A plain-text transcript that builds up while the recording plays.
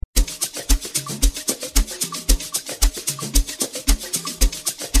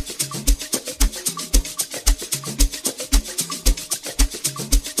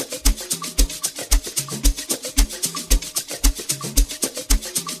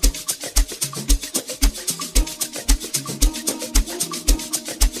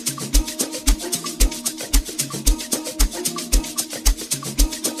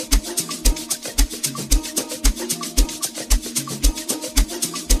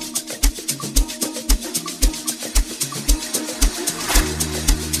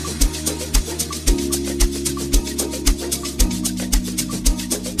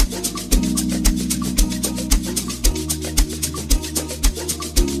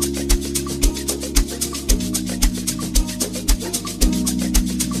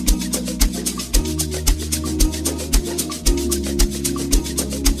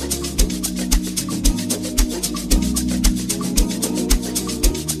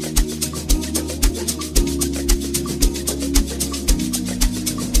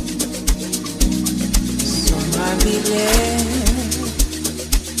sonwabile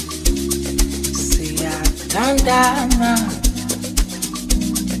siyathandana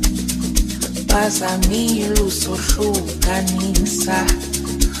bazamile usohlukanisa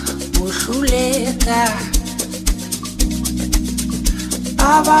uhluleka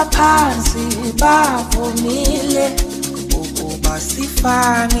abaphansi bavumile ukuba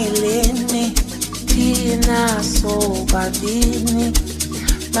sifanelene thina sobabini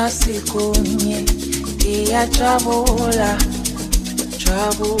masikunye iyajabula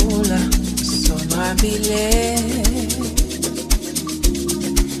jabula sonwabile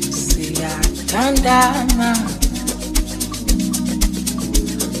siyathandana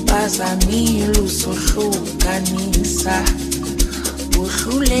bazamile usohlukanisa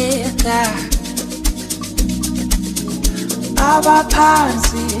uhluleka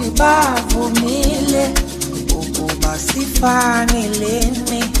abaphansi bavumile ukuba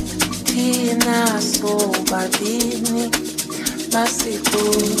sifanelene thina sobabini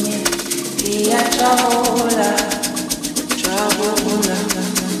masikunye iyajabula jabula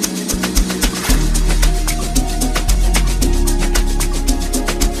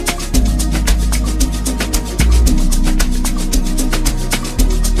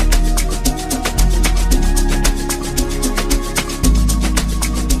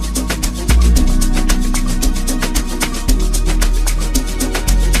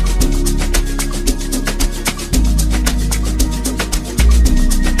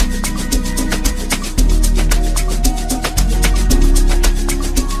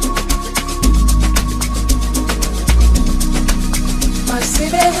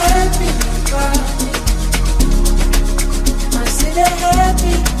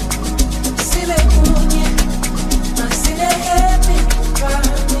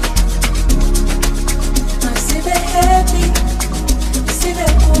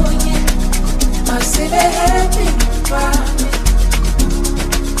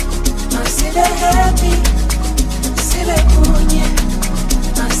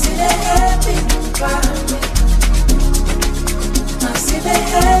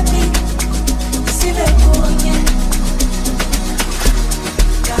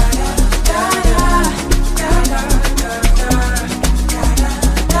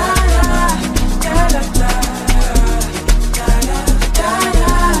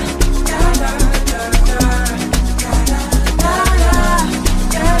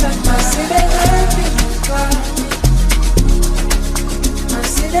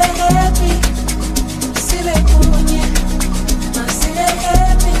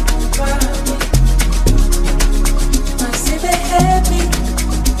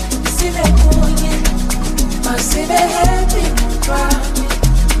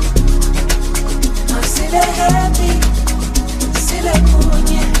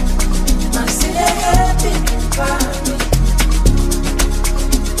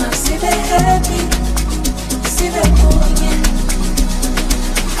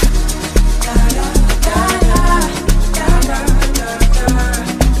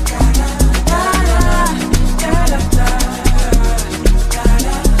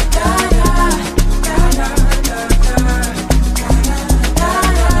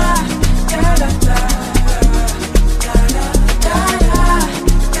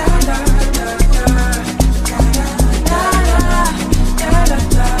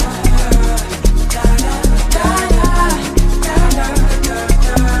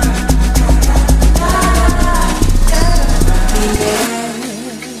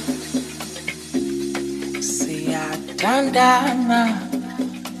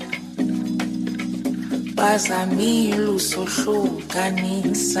bazamile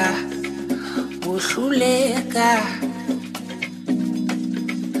usohlukanisa uhluleka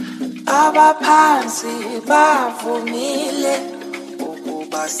abaphansi bavumile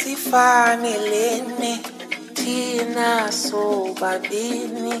ukuba sifanelene thina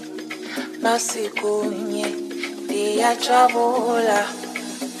sobabini masikunye iyajabula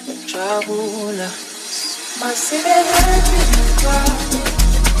jabula masibe happy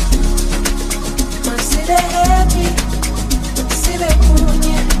Masile happy, sibe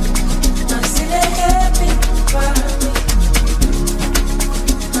kunye, masile happy,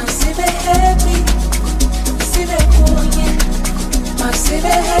 masibe happy, sibe kunye,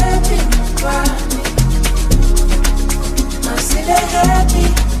 masile happy, masile happy,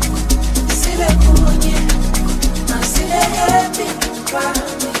 sibe kunye, masile happy,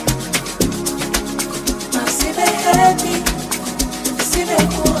 masibe happy, sibe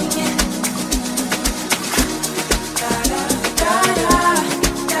kunye. Da da da da.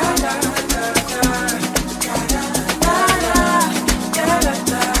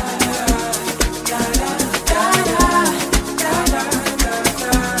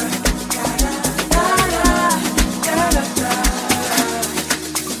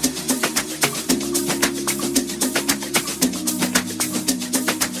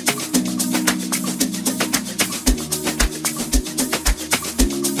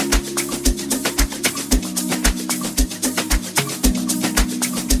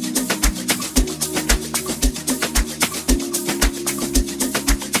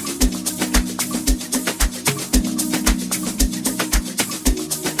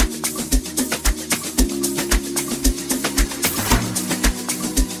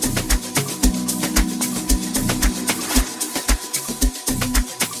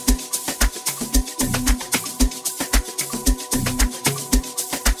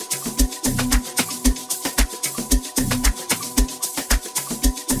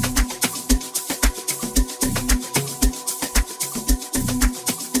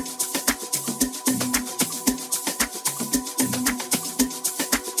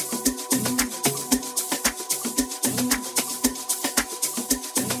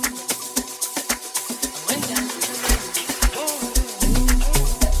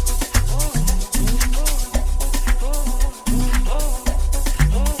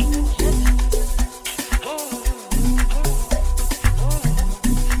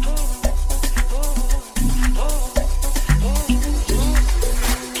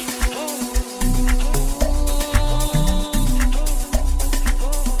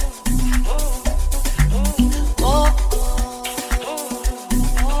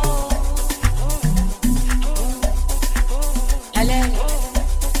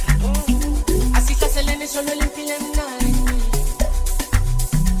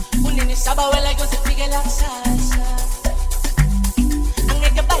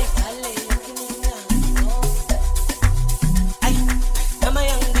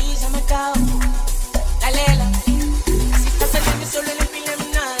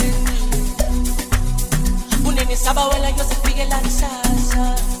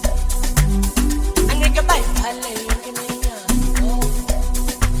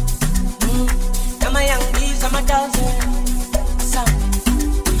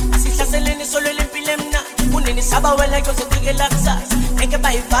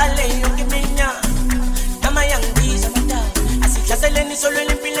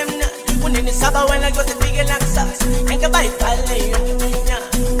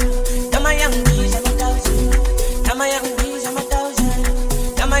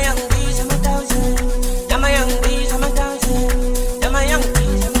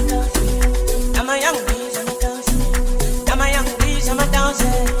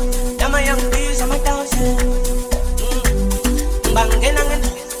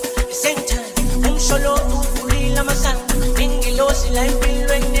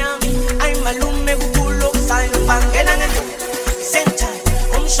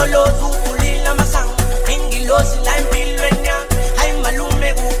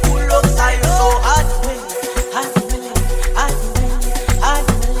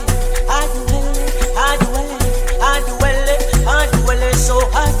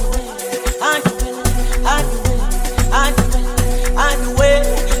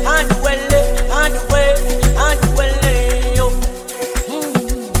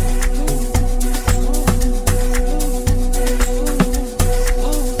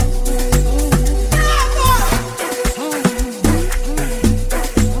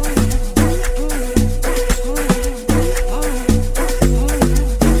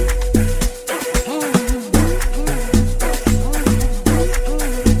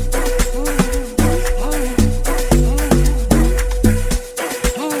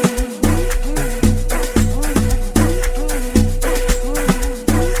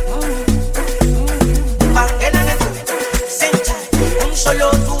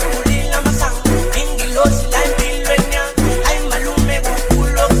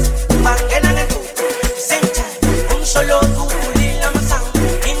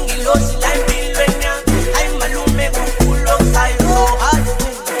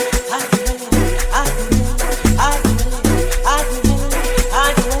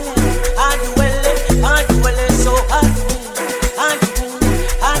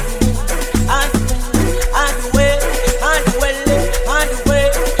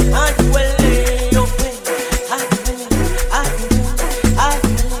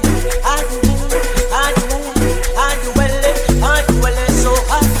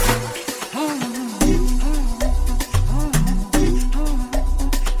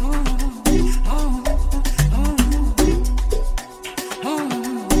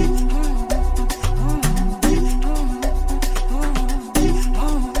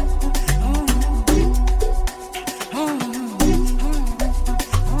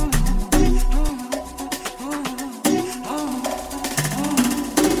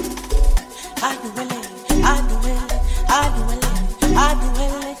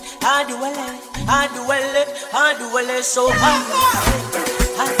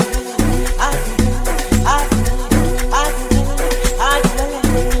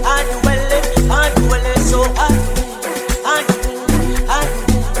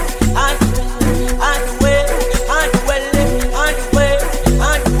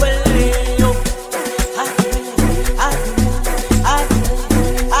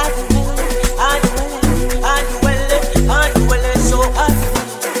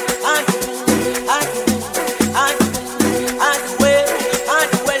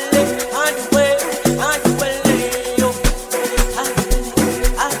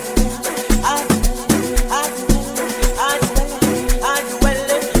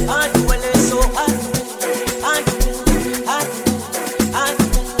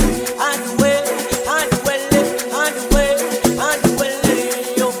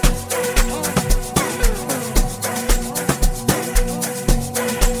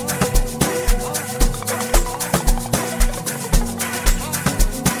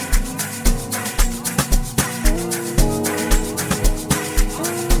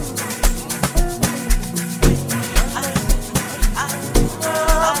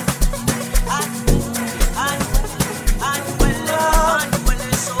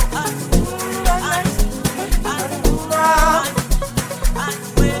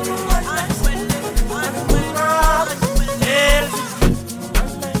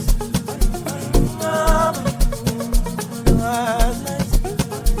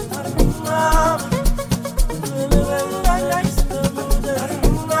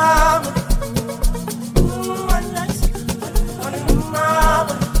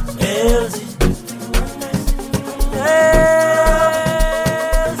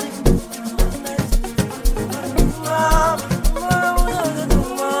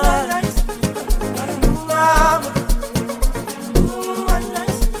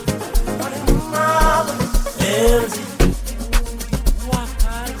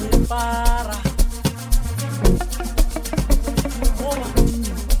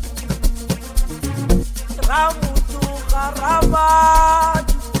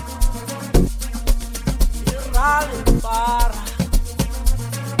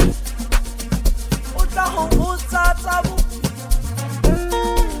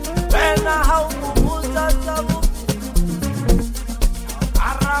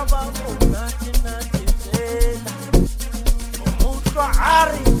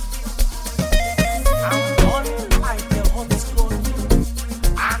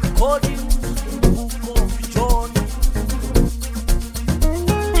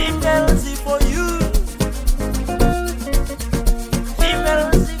 For you,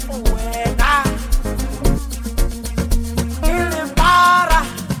 emails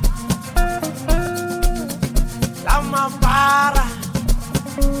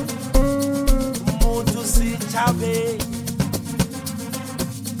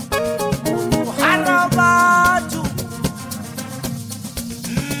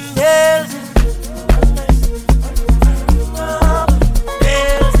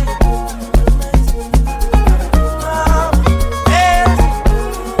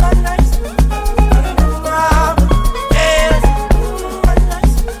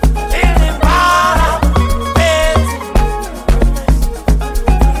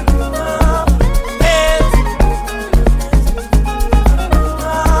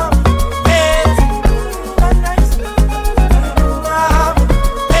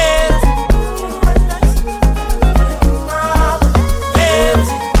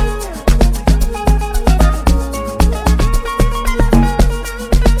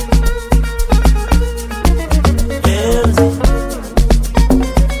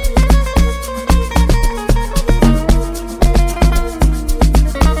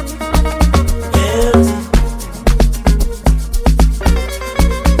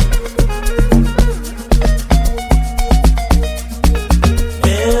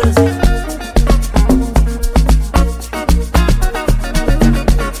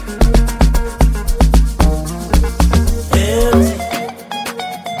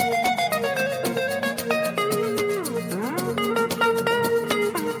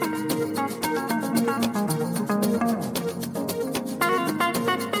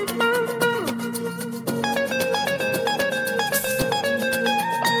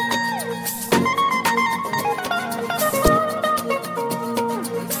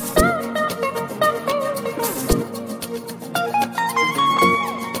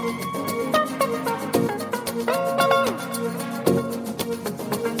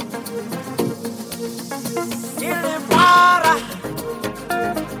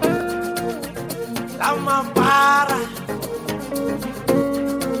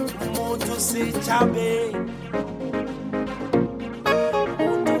chabe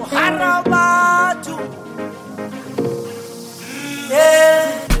harabatu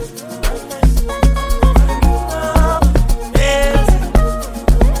yeah.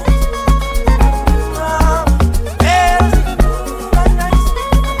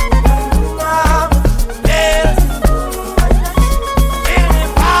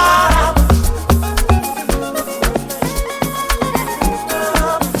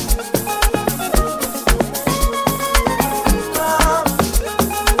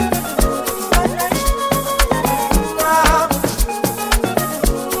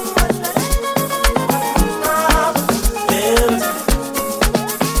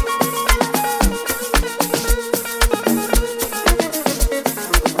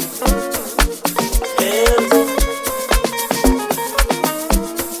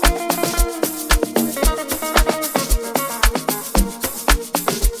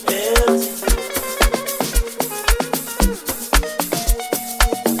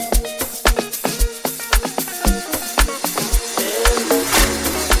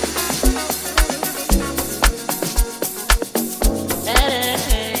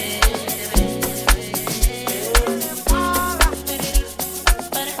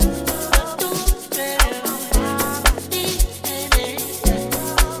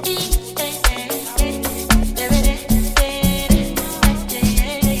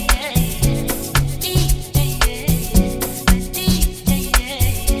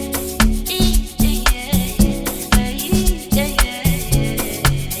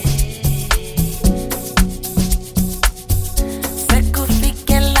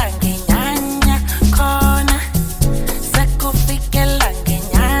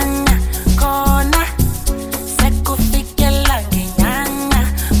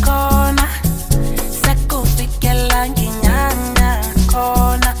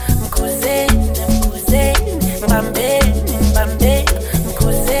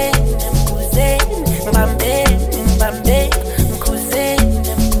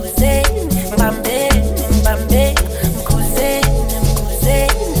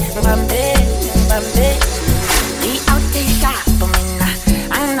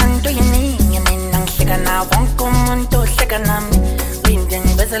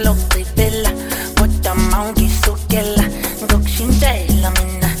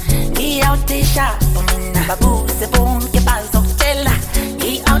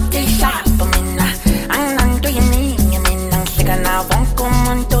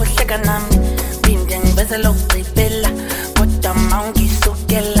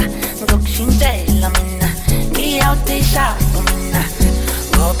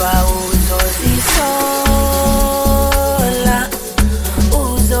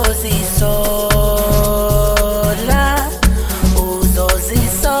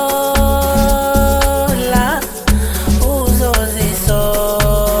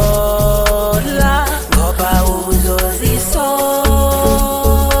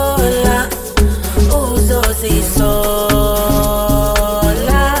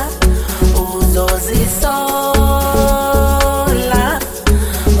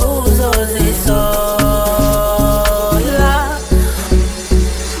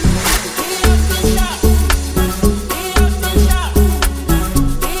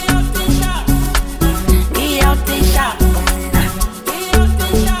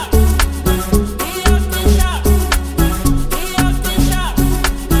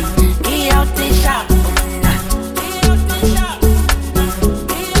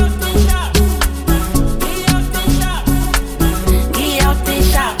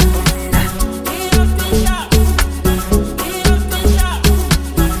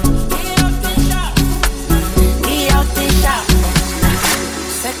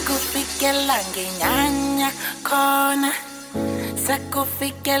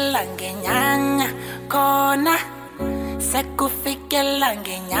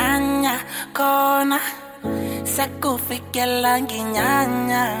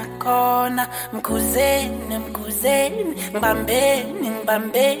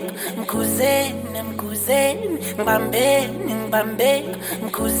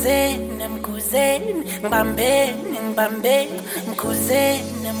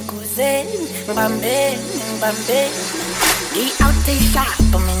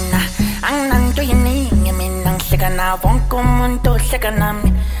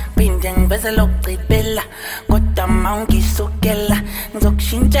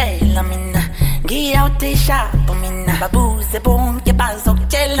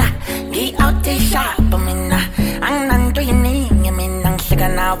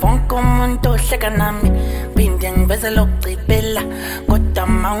 Won't come on to shake a nami, binding vessel of the bella.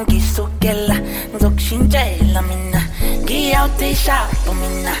 Dama ungisukela ngizokushintshela mina ngiyawutishapo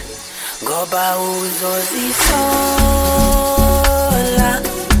mina ngoba uzozisola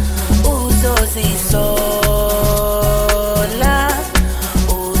uzozisola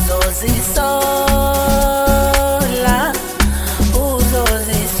uzozisola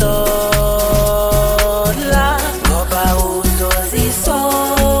uzozisola ngoba uzozisola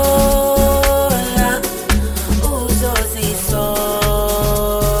uzozisola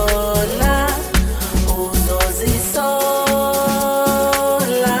uzozisola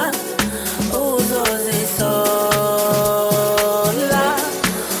uzozisola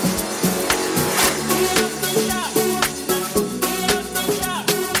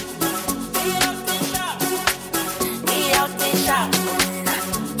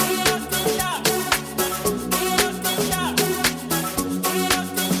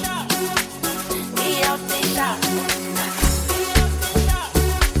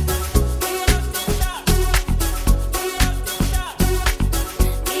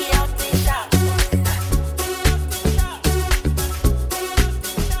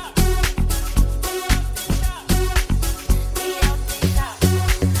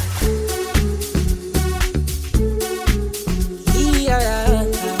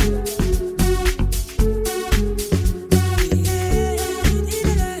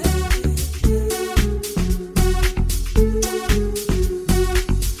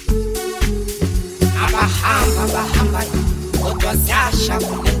Abahamba kodwa ziyasha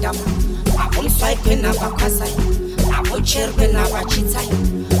kunendawo abomswayiphe nabakhasayo abocherwe nabachithayo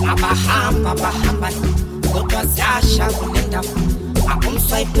abahamba kodwa ziyasha kunendawo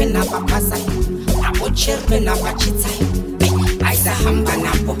abomswayiphe nabakhasayo abocherwe nabachithayo ayisahamba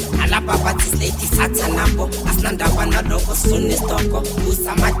nabo alaba bathi lady satha nabo asinandaba naloko sunistoko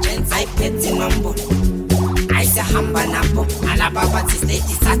usamajensi ayiphethe inombolo ayisahamba nabo alaba bathi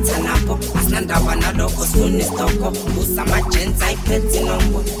lady satha nabo asinandaba naloko sunistoko usamajensi ayiphethe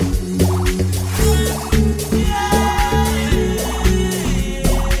inombolo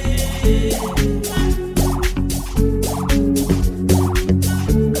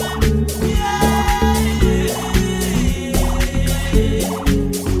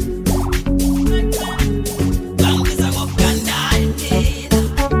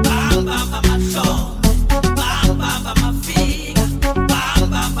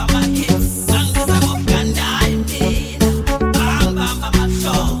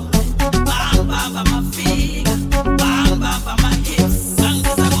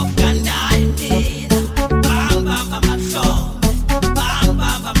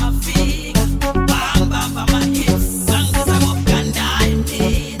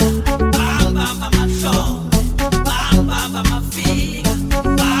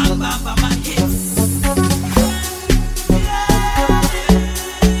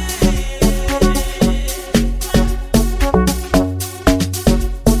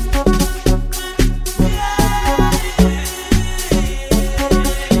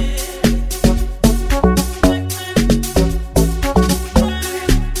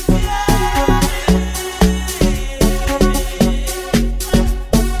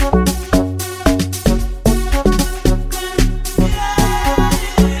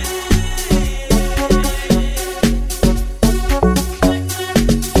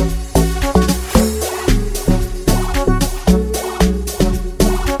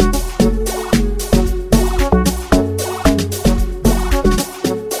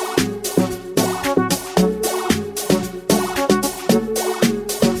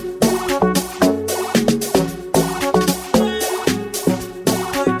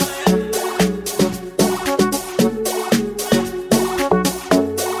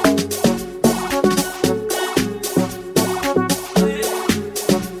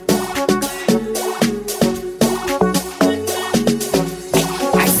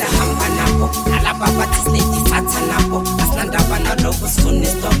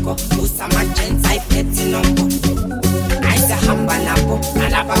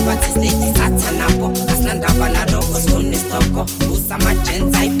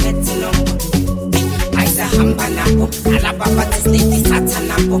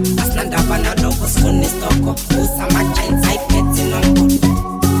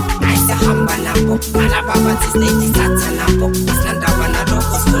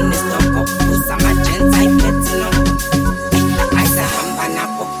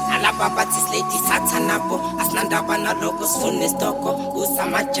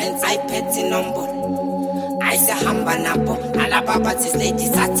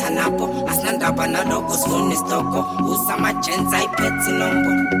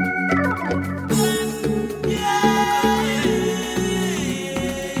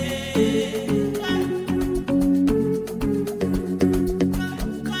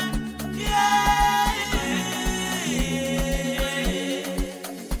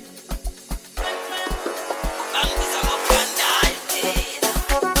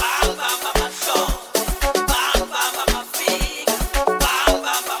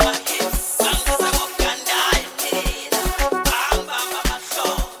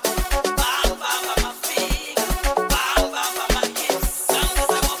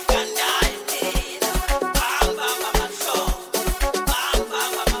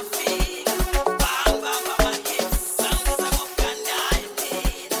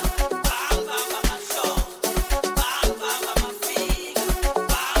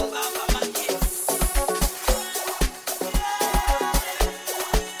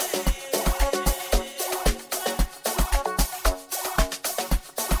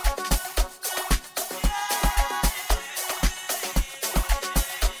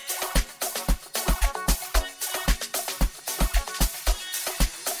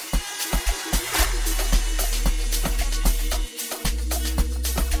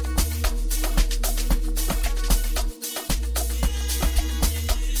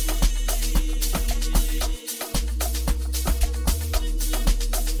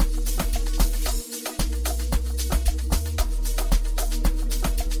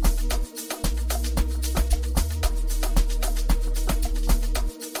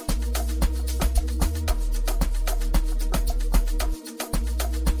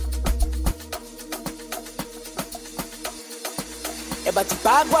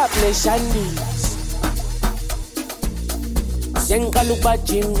bagwa pleshanis sengiqala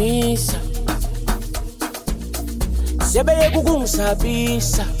ukubajimisa sebeyeke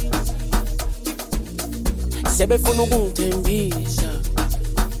ukungisabisa sebefuna ukungithembisa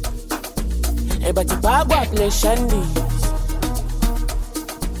bathi bagwa pleshanis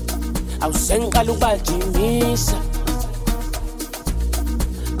awusengiqala ukubajimisa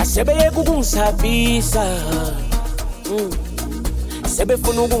asebeyeke ukungisabisa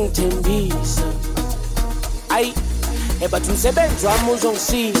sebefuna ukungithembisa ayi bathi umsebenzi wami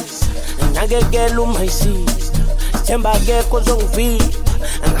uzongisiza nakekela my sister sithemba akekho ozongivimba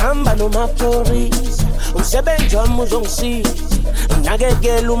ngihamba nomaphorisa umsebenzi wami uzongisiza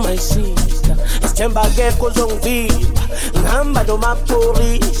nakekela my sister sithemba akekho ozongivimba ngihamba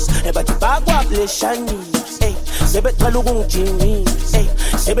nomaphorisa bathi bakwableshanisa sebeqala ukungijimisa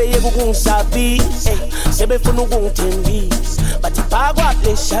sebeyeke ukungisabisa sebefuna ukungithembisa bathi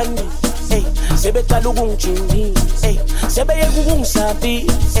bakwableshanisa sebeqala ukungijimisa sebeyeke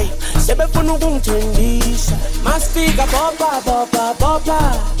ukungisabisa sebefuna ukungithembisa masifika bopa bopa bopa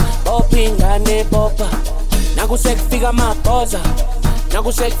bopa ingane bopa nakusekufika amabhoza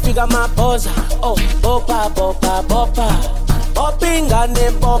nakusekufika amabhoza oh bopa bopa bopa bopa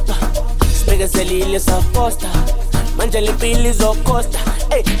ingane bopa sibekezelile safosta manje lempilo izokosta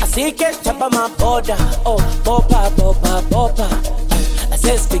asike sithapha amabhoda oh bopa bopa bopa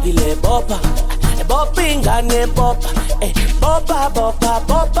asesifikile bopa bopa ingane bopa bopa bopa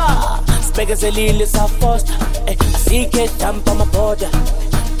bopa sibekezelile safosta asike sithapha amabhoda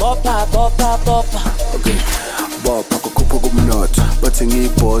bopa bopa bopa okay bopa kukhupha kumnotho bathi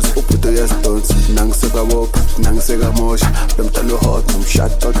ngiyibhoza ubhudo uyazidonsa nangiseka bopa nangiseka mosha lomntana hot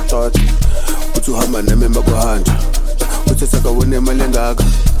nomshot tot uthi uhamba nami emakuhanja uthi sakawone imali engaka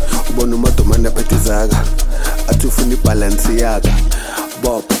ubona umadomane aphethe zaka athi ufuna ibalance yaka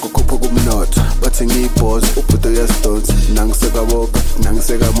bopa kukhupha kumnotho bathi ngiyibhoza ubhudo uyazidonsa nangiseka bopa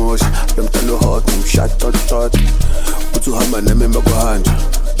nangiseka mosha lomntana hot nomshot tot uthi uhamba nami emakuhanja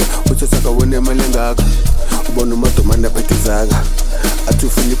uthi sakawone imali engaka ubona umadomane aphethe zaka athi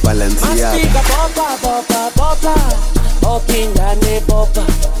ufuna ibalance yaka masifika bopa bopa bopa bopa ingane bopa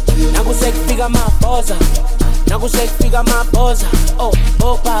nakusekufika amabhoza nakusekufika amabhoza oh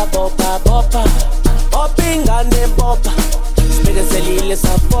bopa bopa bopa bopa ingane bopa sibekezelile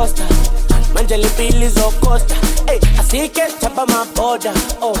safosta manje lempilo izokosta asike sithapha amabhoda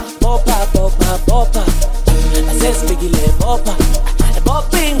oh bopa bopa bopa asesifikile bopa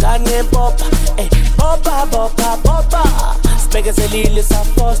bopa ingane bopa bopa bopa bopa sibekezelile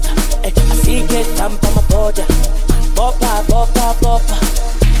safosta asike sithapha amabhoda bopa bopa bopa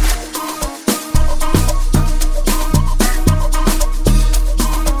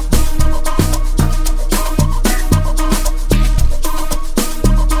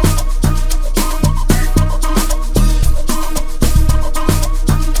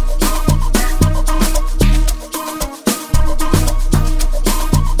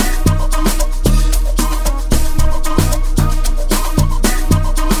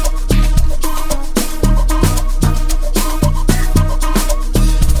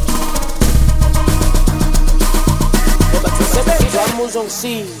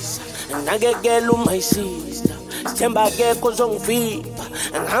uzongisiza nakekela my sister sithemba akekho ozongivimba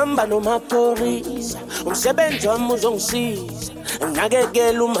ngihamba nomaphorisa umsebenzi wami uzongisiza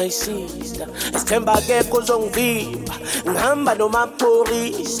nakekela my sister sithemba akekho ozongivimba ngihamba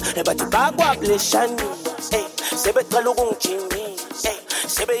nomaphorisa bathi bakwableshanisa sebeqala ukungijimisa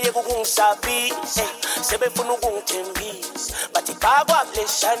sebeyeke ukungisabisa sebefuna ukungithembisa bathi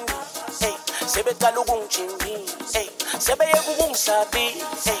bakwableshanisa sebeqala ukungijimisa sebeyeke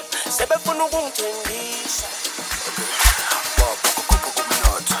ukungisabisa sebefuna ukungithembisa bopa kukhupha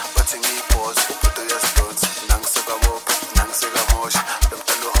kumnotho bathi ngiyibhoza ubhudo uyazidonsa nangiseka bopa nangiseka mosha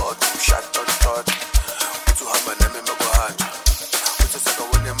lomntana hot umshot tot uthi uhamba nami emakuhanja uthi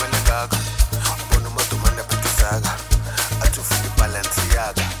sakawone imali engaka ubona umadomane aphethe zaka athi ufuna ibalance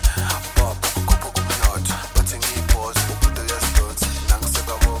yaka bopa kukhupha kumnotho bathi ngiyibhoza ubhudo uyazidonsa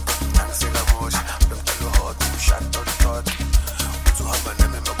nangiseka bopa nangiseka mosha lomntana hot umshot tot uthi uhamba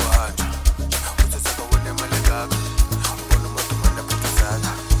nami emakuhanja uthi sakawone imali engaka ubona umadomane aphethe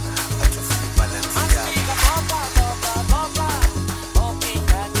zaka athi ufuna ibalance yaka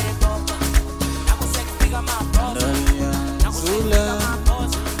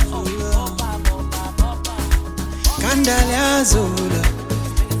Kandale azula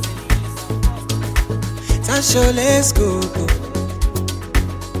Tasho let's go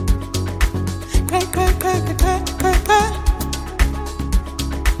Cry cry cry cry cry cry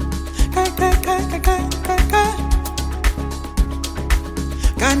Cry cry cry cry cry cry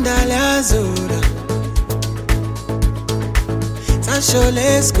Kandala Zula Sancho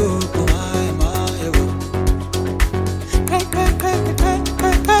let's go my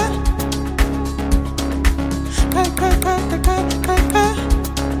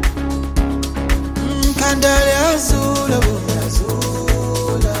Kandala Zula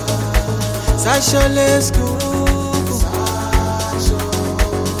Sancho let's go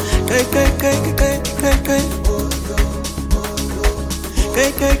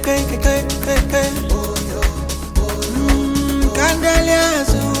Candalia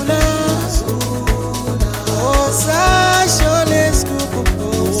Zula, oh Sasha, let's go.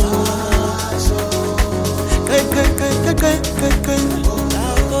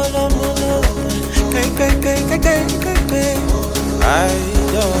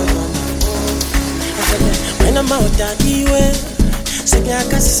 When I'm out that way, sing a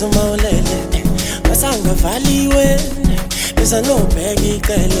kiss on my leg. Masanga valiwe, there's a no baggy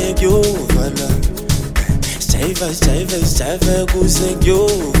kale yo vala. Save, goose yo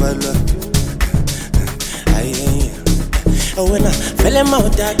vala. Aye, when I fell him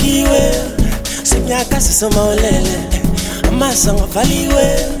out that way, sing a kiss on my leg. Masanga valiwe,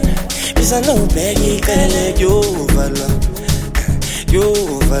 there's a no baggy kale yo vala. Yo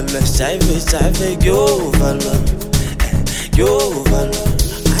vala, save, yo vala. Yo vala.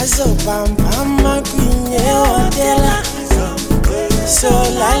 Azo pam makwinye hotela So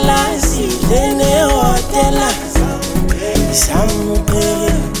la zilene hotela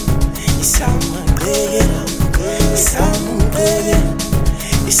Isamugege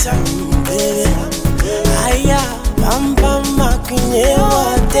Aya pam makwinye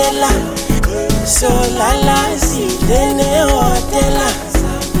hotela So la zilene hotela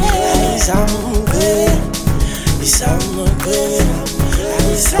Isamugege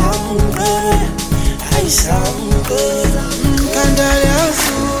Candalia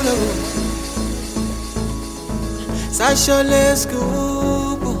Zula Sasha let's go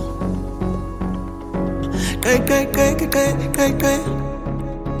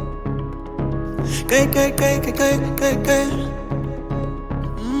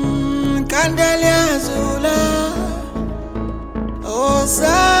Candalia Zula Oh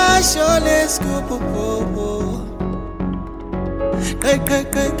Sasha let's go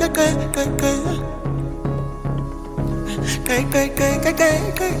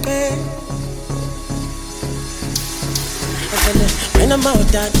When I'm out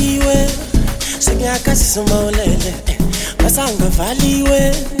that way, sing a kiss on my leg. Masanga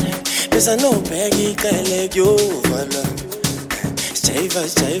valiwe, there's a no baggy kale yo vala. Save,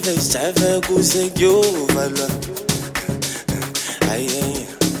 goose yo vala. Aye,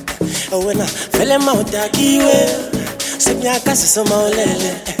 when I fell him out that way, sing a kiss on my leg.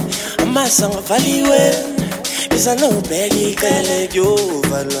 Masanga valiwe, there's a no baggy kale yo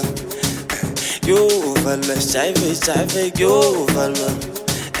vala. Yo vala, save, yo vala.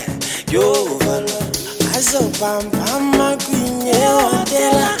 Yo vala. Azo pam makwinye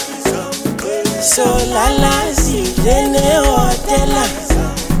hotela So la zilene hotela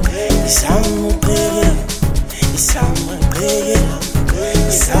Isamugege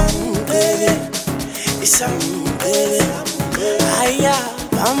Aya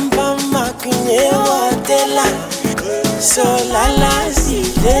pam makwinye hotela So la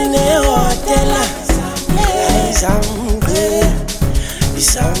zilene hotela Isamugege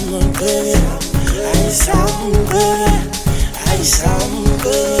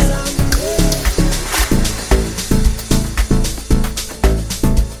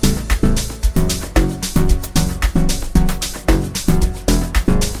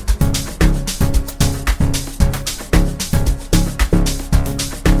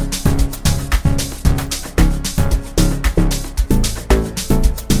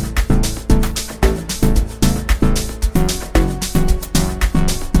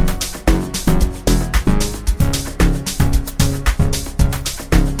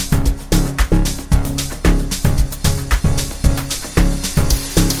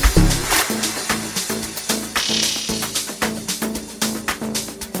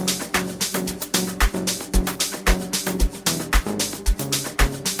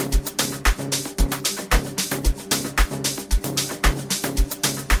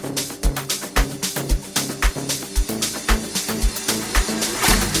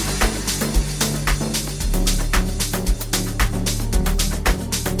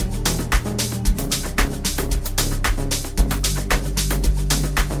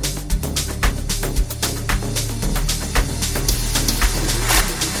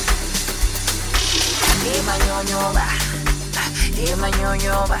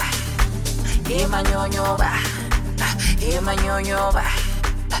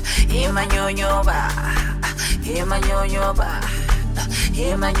Emanyonyoba, Emanyonyoba,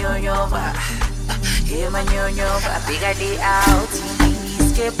 Emanyonyoba, Emanyonyoba, bigger day out,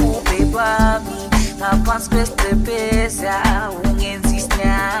 escape baby, na pants quest pesa,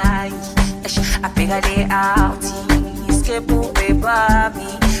 ungenzisnai, a bigger day out, escape baby,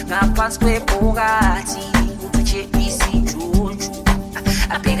 na pants quest pogati, utuche isi juju,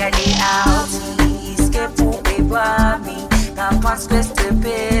 a bigger day out, escape baby. Pants quest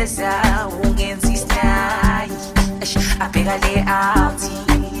pesa, ungenzisnai. I pick a lay out,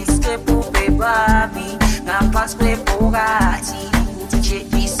 escape baby. Pants quest pogati, utuche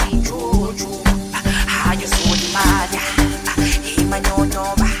isi juju. How you so the mother? Hey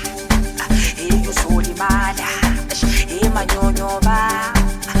manyoba, hey you so the mother. Hey manyoba,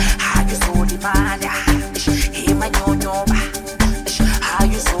 how you so the mother? Hey manyoba, how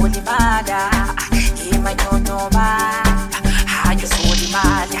you so the mother? Hey manyoba. You saw the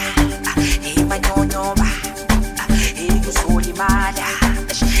mother, hey my nyoba, hey you saw the mother,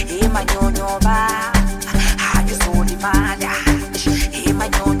 hey my nyoba, how you saw the mother, hey my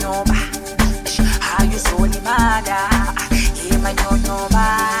nyoba, how you saw the mother, hey my nyoba,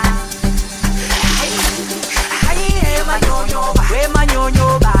 hey my nyoba, where my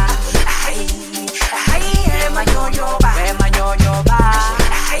nyoba, hey my nyoba, where my nyoba,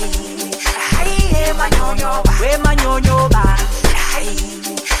 hey my nyoba, where my nyoba.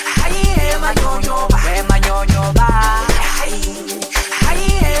 Manyonyoba, we manyonyoba,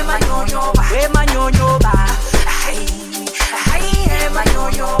 manyonyoba, we manyonyoba,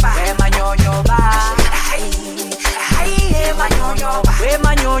 manyonyoba, we manyonyoba, manyonyoba, we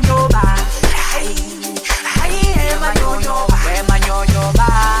manyonyoba, manyonyoba, we manyonyoba.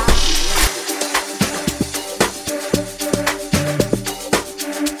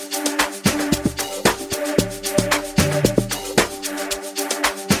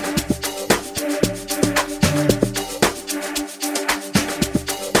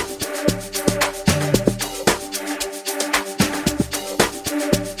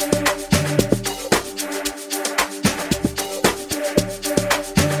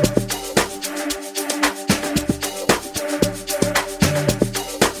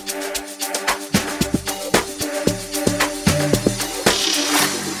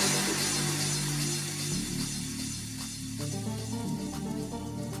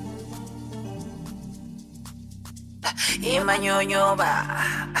 Emanyonyoba,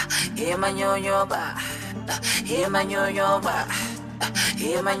 Emanyonyoba, Emanyonyoba,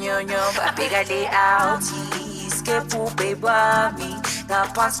 Emanyonyoba, bigger day out, escape baby, na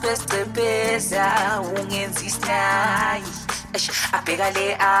pants quest pesa, ungenzisnai, a bigger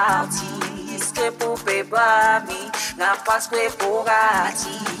day out, escape baby, na pants quest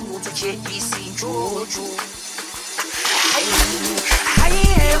pogati, utuche isi juju.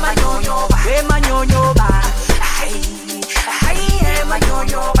 Emanyonyoba, Emanyonyoba.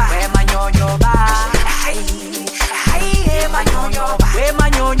 Manyonyoba, we manyonyoba, manyonyoba, we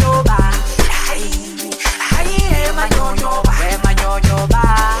manyonyoba, manyonyoba, we manyonyoba, manyonyoba,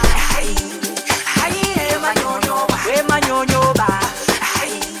 we manyonyoba,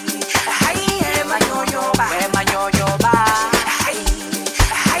 manyonyoba, we manyonyoba, manyonyoba,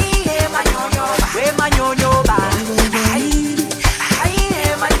 we manyonyoba,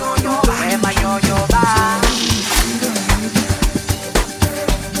 manyonyoba, we manyonyoba.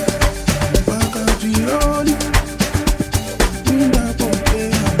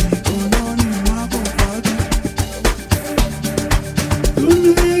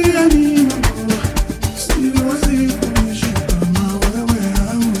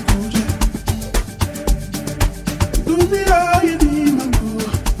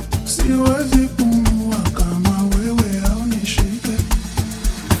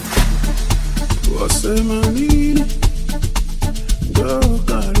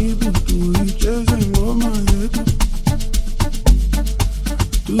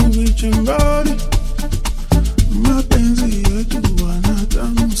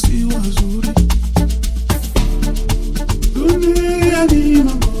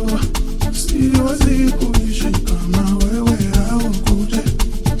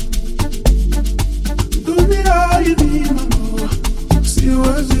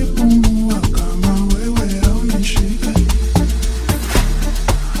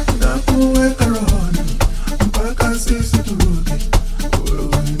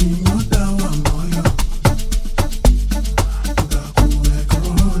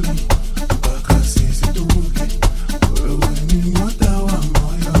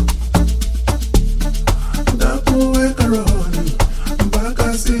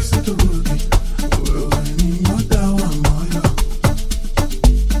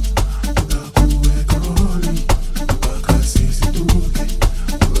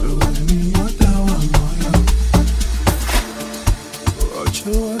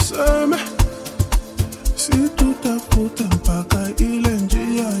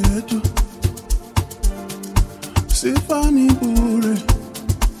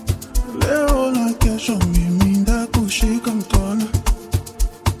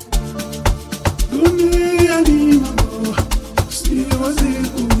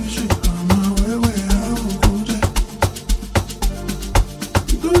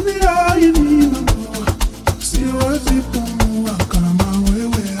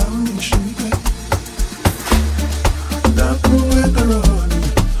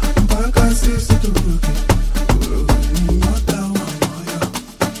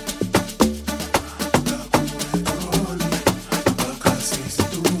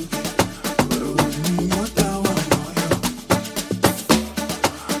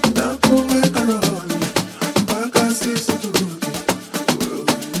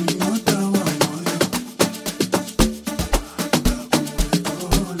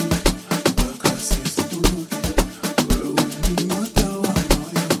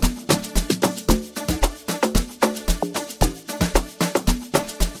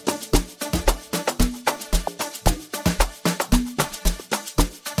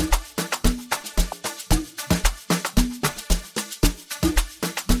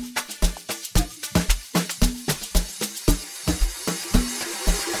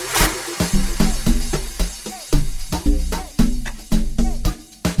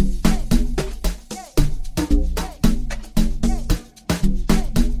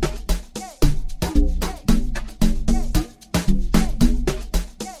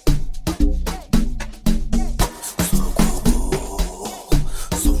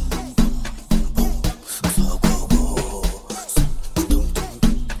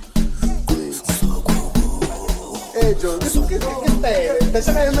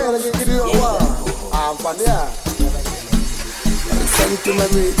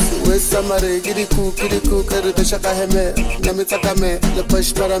 Shaka heme, nami takame, le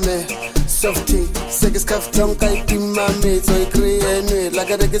push parame, softy, segis kaftan kai timame, so I create like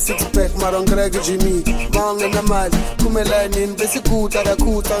a reggae six pack, maron greg Jimmy, mong in the mad, kumelanin, basic at a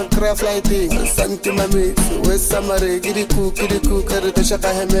coot and craft lighting, Santi mame, West Samare, giddy cook, the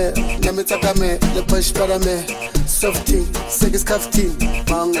shaka heme, nami takame, le push parame, softy, segis kaftin,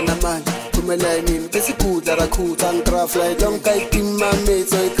 mong in the mad. Kumelanin, basic at a coot and craft light, don't kai timame,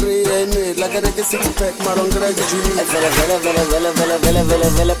 so I create like a reggae six pack, maron greg Jimmy.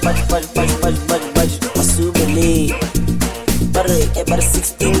 Vela, patch, masubele. Bare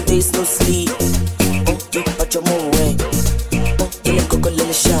 16 days no sleep. Oh, keep patch your moe. Oh, ile koko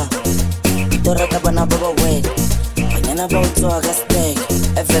lele sha. Dora tabana baba we. Mañana bao to agaste.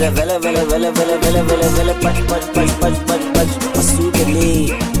 Vela, patch, masubele.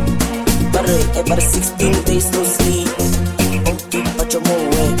 Bare 16 days no sleep. Oh, keep patch your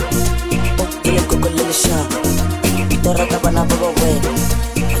moe. Oh, ile koko lele sha. Dora tabana baba we.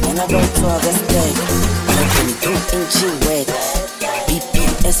 Mañana bao to agaste. 22-inch wet.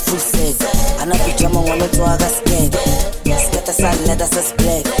 BPS full set. Anapijama wano to agaste. Skata sale da sa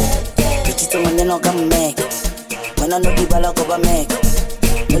split. Pichito maneno gamek. Wana no kibala ko ba mek.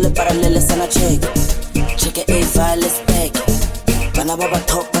 Mele paralele sana check. Check it A5 let's back. Bana baba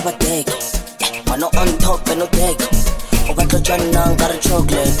top baba deck. Wano on top no deck. Ogato jana ngara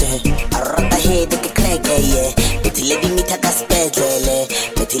chocolate. Arata head ke crack yeah. Pretty lady mita das bedlele.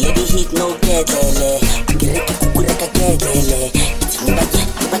 Pretty lady hit no gedlele. Akireke kukureka gedlele. Itinga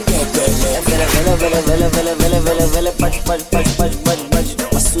gedlele. Vela, patch,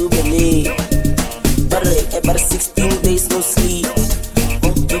 masubele. Bare 16 days no sleep.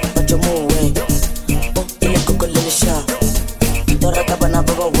 Oh, keep patch your moe. Oh, ile koko lele sha. Dora tabana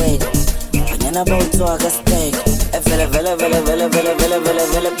baba we. Mañana bao to agaste. Vela,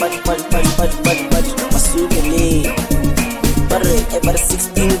 patch, masubele. Bare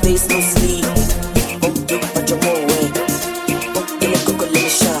 16 days no sleep. Oh, keep patch your moe. Oh, ile koko lele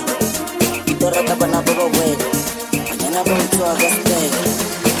sha. Dora tabana baba we. Mañana bao to agaste.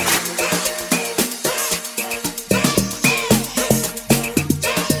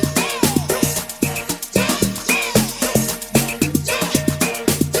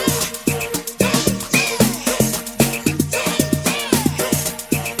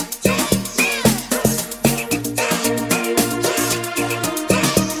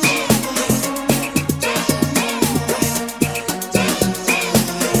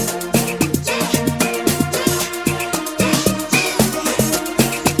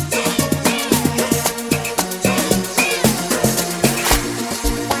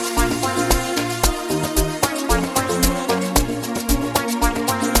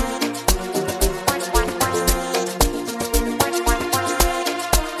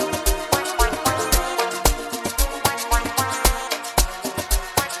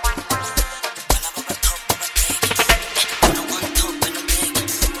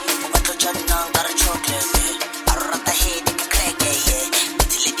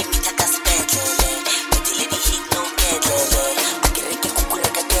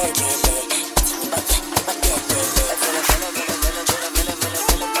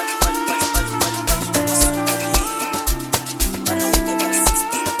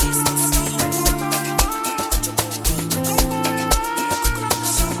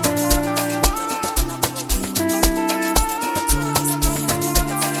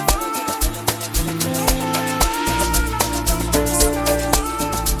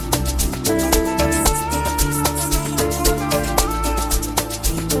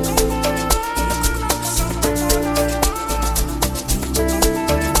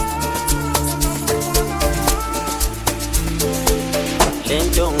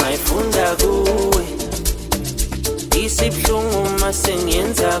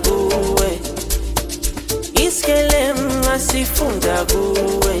 masifunda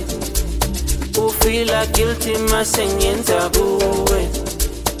kuwe ufila guilty masenyenza kuwe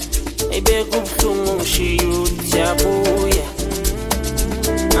ibekubuhlungu ngishiya ujabuya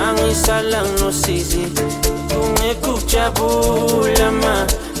angisala nginosizi ungekho ujabula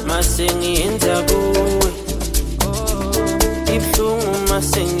masenyenza kuwe ibhlungu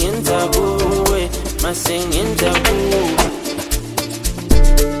masenyenza kuwe masenyenza kuwe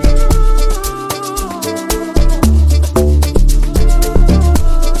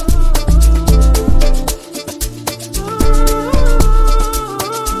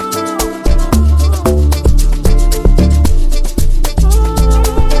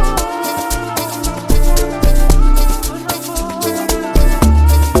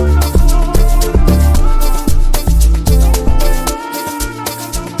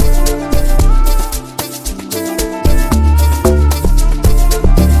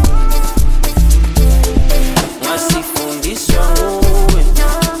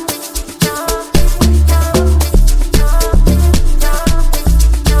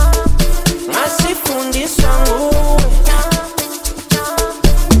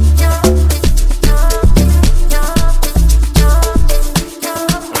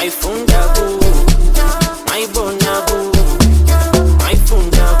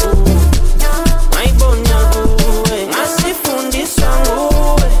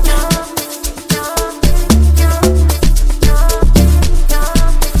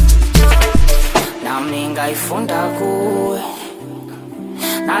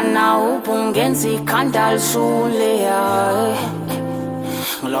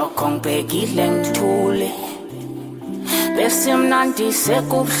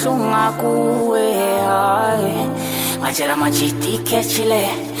Sekubuhlunga kuwe ngajela majiti khechile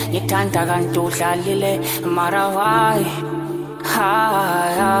ngithanda kanti udlalile mara why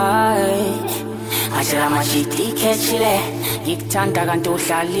ngajela majiti khechile ngithanda kanti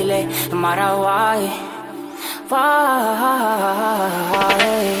udlalile mara why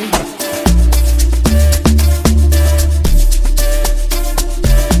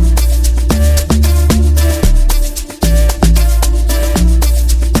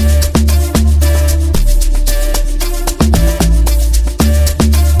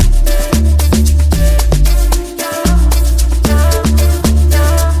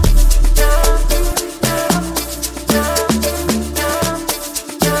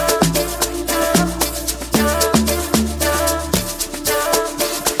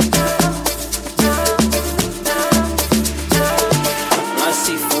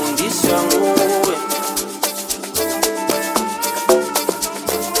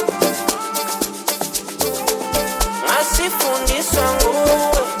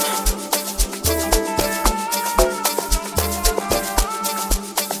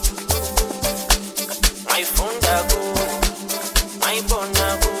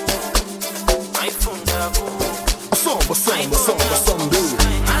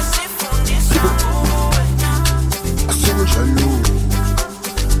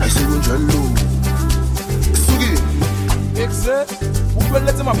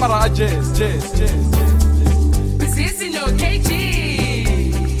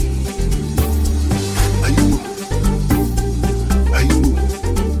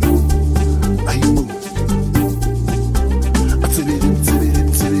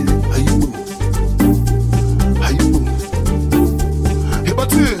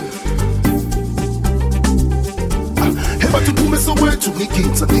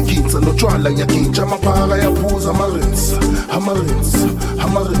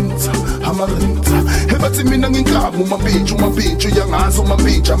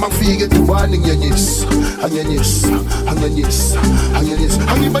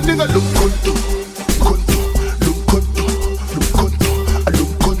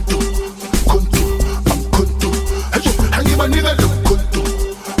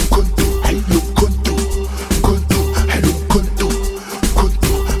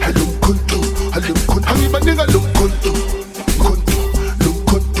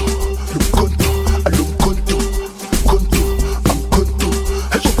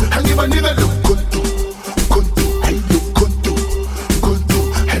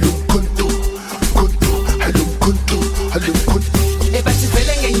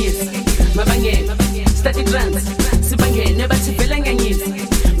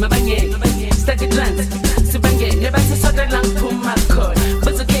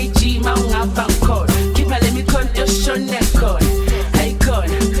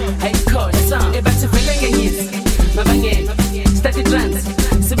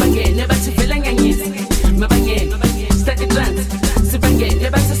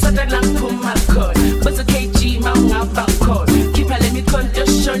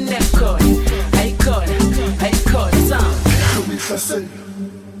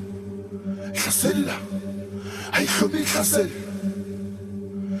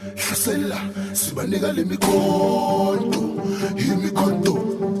sela sibanika lemikhonto imikhonto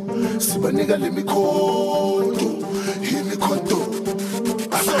sibanika lemikhonto imikhonto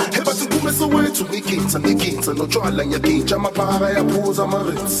heba siphume sowethu ngigitsa notshwala ngiyagitsha amaphara yaphuza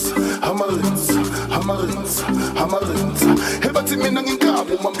amarinsa heba thi mina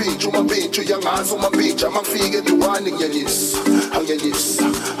nginkabu umambitsho yangazo umambitsha mangifike eduwane ngiyanyisa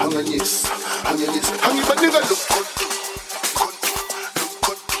angibanika lokho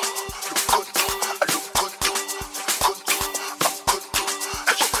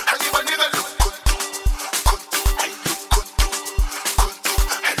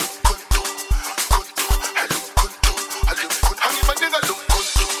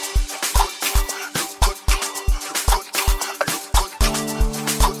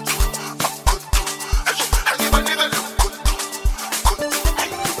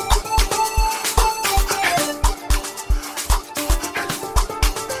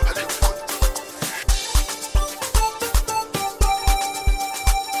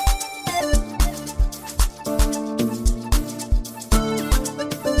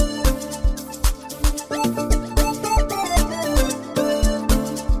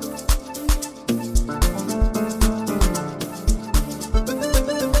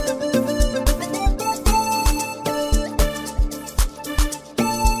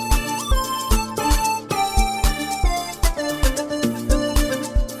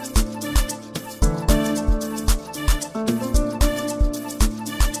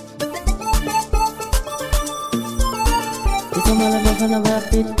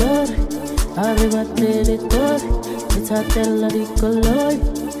Tella di colori,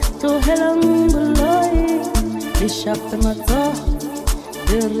 tu helanguloi, di shappe mazzo,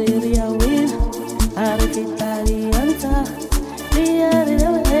 di riri a win, arifitalianta, di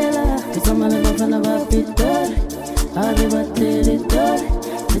aridavela, di samana bafana bapitori, arrivatteritori,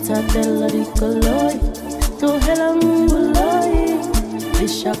 di tella di colori, tu helanguloi, di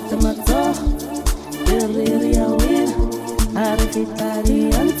shappe mazzo, di riri a win,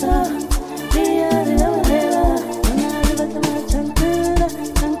 arifitalianta, di aridavela.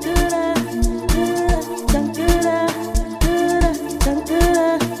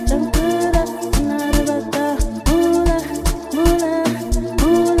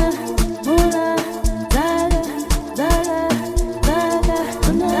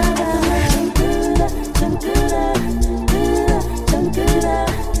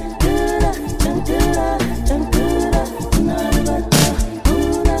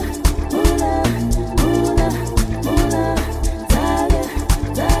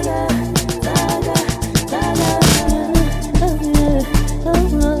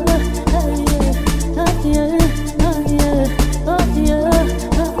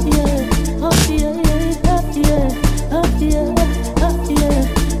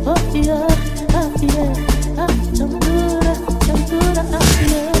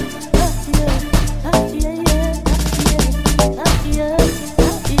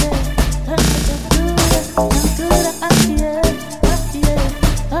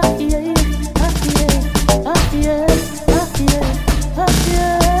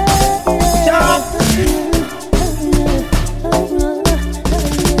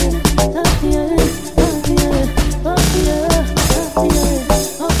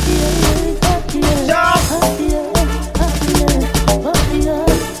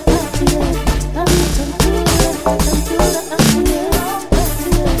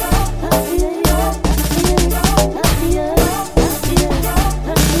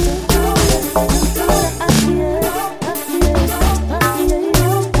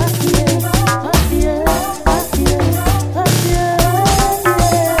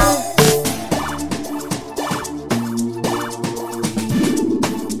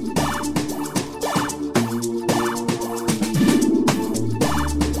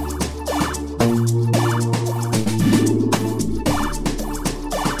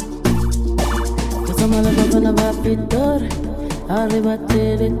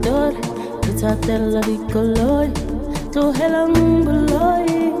 Tella di colori, tu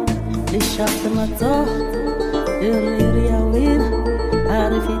helanguloi, di shappe mazzo, di riri a win,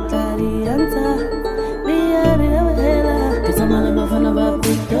 arifitalianta, di aridavela, che samana bafana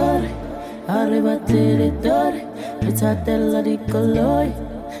bapitori, arrivatteritori, di tella di colori,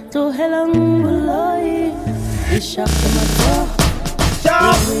 tu helanguloi, di shappe mazzo, di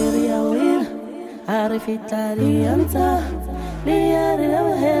riri a win, arifitalianta.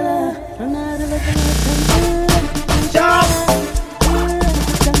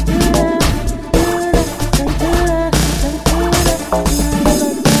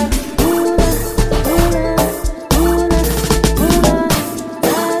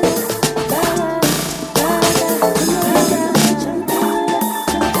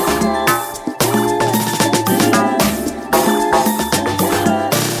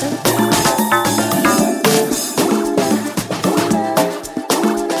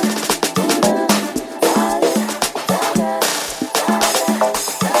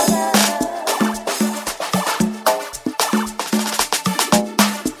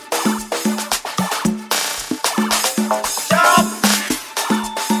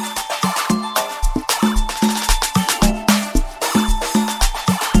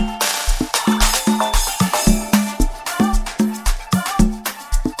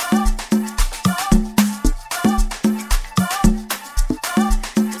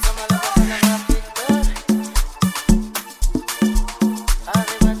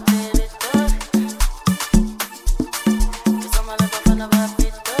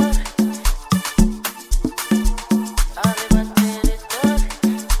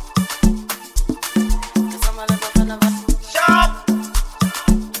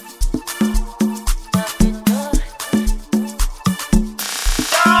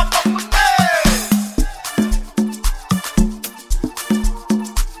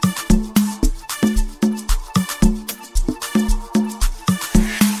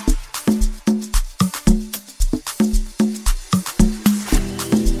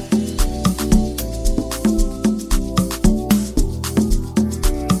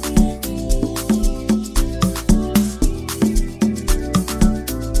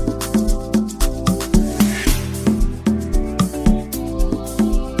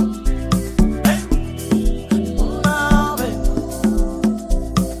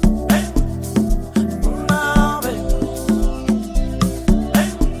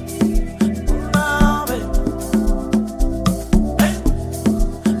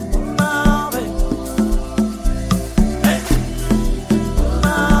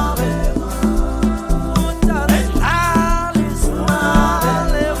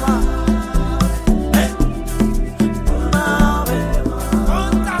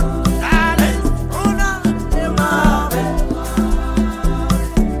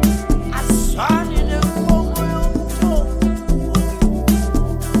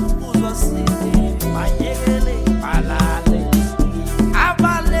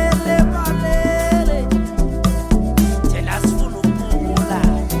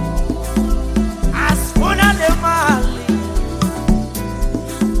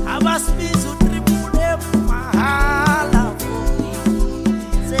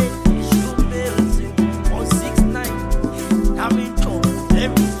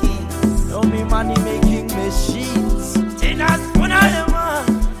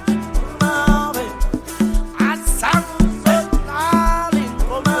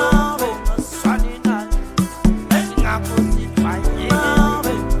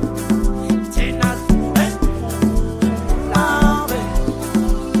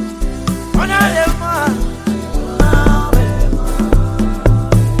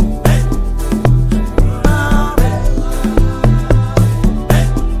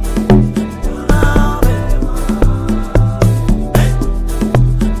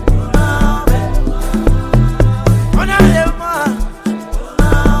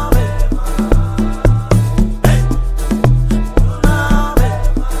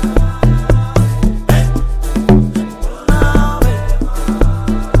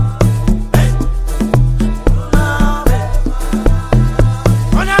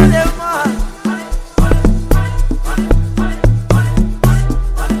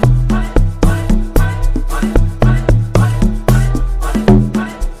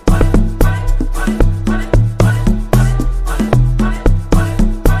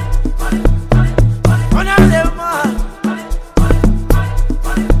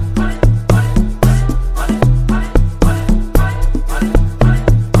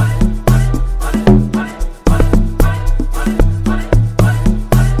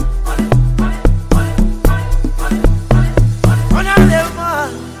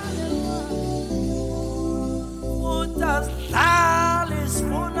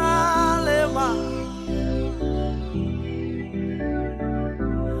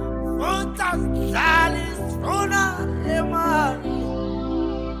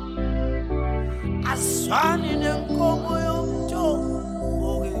 Tani nenkomo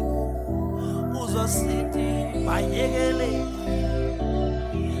yomjoko ke uzosithi bayekele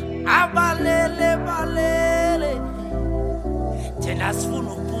abalele balele thina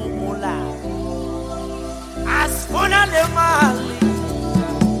sifuna ukuphumula asifuna le mali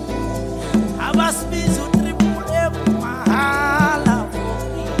abasibiza utriple M mahala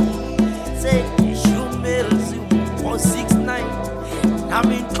say shumelzi 469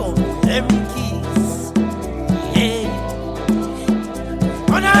 nami inhlobo emkisi hey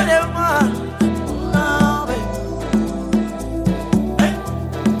ona le